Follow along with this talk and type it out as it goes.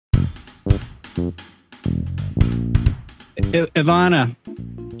Ivana,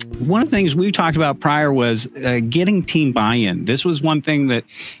 one of the things we talked about prior was getting team buy-in. This was one thing that,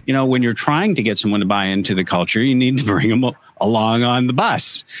 when you're trying to get someone to buy into the culture, you need to bring them along on the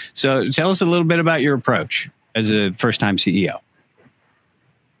bus. So tell us a little bit about your approach as a first-time CEO.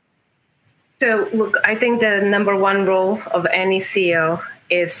 So look, I think the number one role of any CEO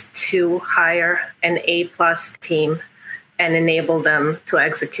is to hire an A-plus team and enable them to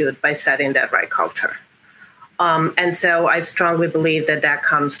execute by setting that right culture. And so I strongly believe that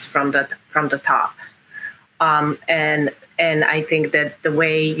comes from the top. And I think that the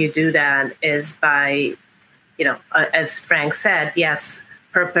way you do that is by, as Frank said, yes,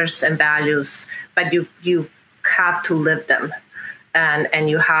 purpose and values, but you have to live them, and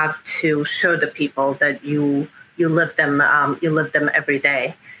you have to show the people that you live them every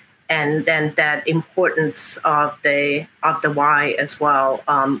day. And then that importance of the why as well,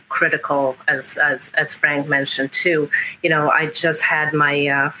 critical as Frank mentioned too. I just had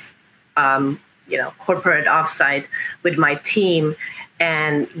my corporate offsite with my team,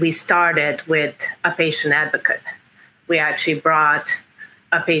 and we started with a patient advocate. We actually brought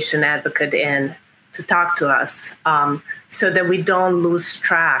a patient advocate in to talk to us, so that we don't lose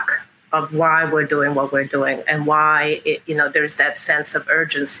track of why we're doing what we're doing and why there's that sense of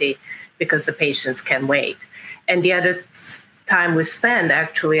urgency because the patients can wait. And the other time we spent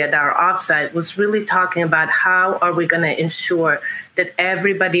actually at our offsite was really talking about how are we going to ensure that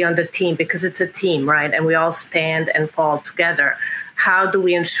everybody on the team, because it's a team, right? And we all stand and fall together. How do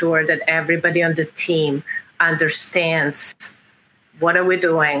we ensure that everybody on the team understands what are we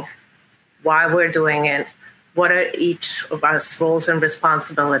doing, why we're doing it, what are each of our roles and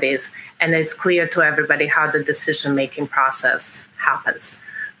responsibilities, and it's clear to everybody how the decision-making process happens,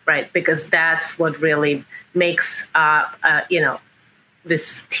 right? Because that's what really makes,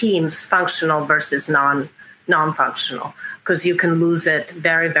 this teams functional versus non-functional, because you can lose it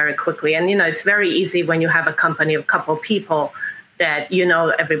very, very quickly. And, it's very easy when you have a company of a couple of people that,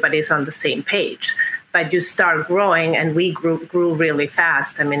 everybody's on the same page. But you start growing, and we grew really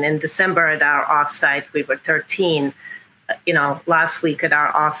fast. I mean, in December at our offsite, we were 13. Last week at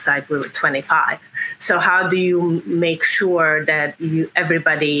our offsite, we were 25. So how do you make sure that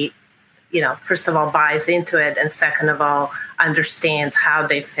everybody, first of all, buys into it, and second of all, understands how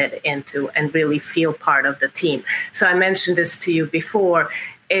they fit into and really feel part of the team? So I mentioned this to you before.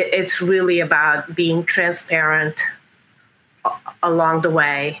 It's really about being transparent along the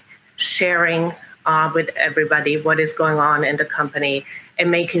way, sharing with everybody what is going on in the company, and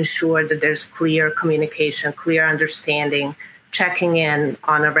making sure that there's clear communication, clear understanding, checking in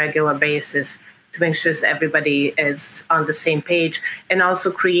on a regular basis to make sure everybody is on the same page, and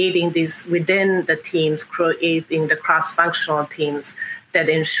also creating these within the teams, creating the cross-functional teams that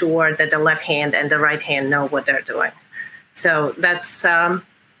ensure that the left hand and the right hand know what they're doing. So that's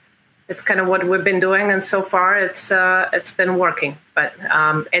it's kind of what we've been doing, and so far it's been working. But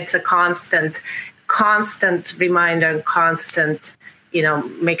it's a constant reminder, and constant,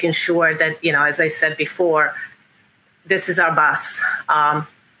 making sure that, as I said before, this is our bus, and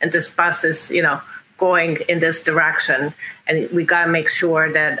this bus is, going in this direction, and we got to make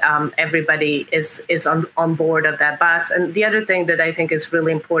sure that everybody is on board of that bus. And the other thing that I think is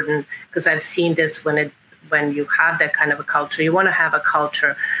really important, because I've seen this when you have that kind of a culture, you want to have a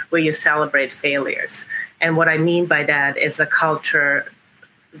culture where you celebrate failures. And what I mean by that is a culture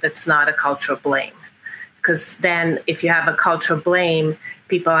that's not a culture of blame. Because then if you have a culture of blame,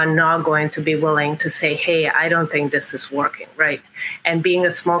 people are not going to be willing to say, hey, I don't think this is working, right? And being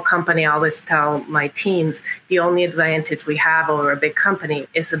a small company, I always tell my teams, the only advantage we have over a big company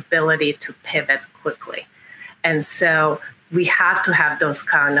is ability to pivot quickly. And so we have to have those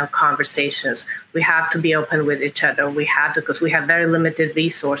kind of conversations. We have to be open with each other. We have to, because we have very limited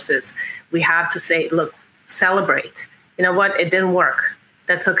resources. We have to say, look, celebrate. You know what? It didn't work.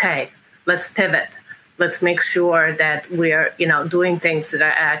 That's okay. Let's pivot. Let's make sure that we're, doing things that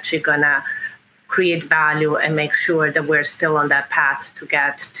are actually going to create value and make sure that we're still on that path to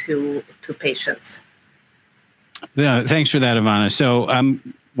get to patients. Yeah, thanks for that, Ivana. So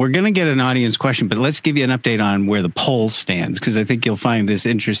we're going to get an audience question, but let's give you an update on where the poll stands, because I think you'll find this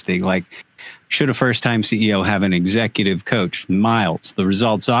interesting. Like, should a first-time CEO have an executive coach? Miles, the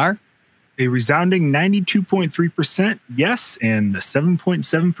results are? A resounding 92.3% yes and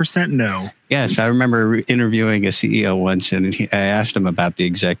 7.7% no. Yes, I remember interviewing a CEO once, and I asked him about the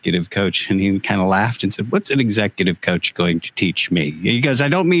executive coach, and he kind of laughed and said, "What's an executive coach going to teach me?" He goes, "I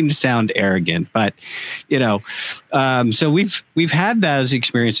don't mean to sound arrogant, but so we've had those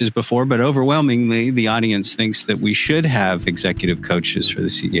experiences before, but overwhelmingly, the audience thinks that we should have executive coaches for the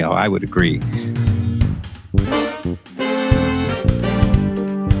CEO. I would agree.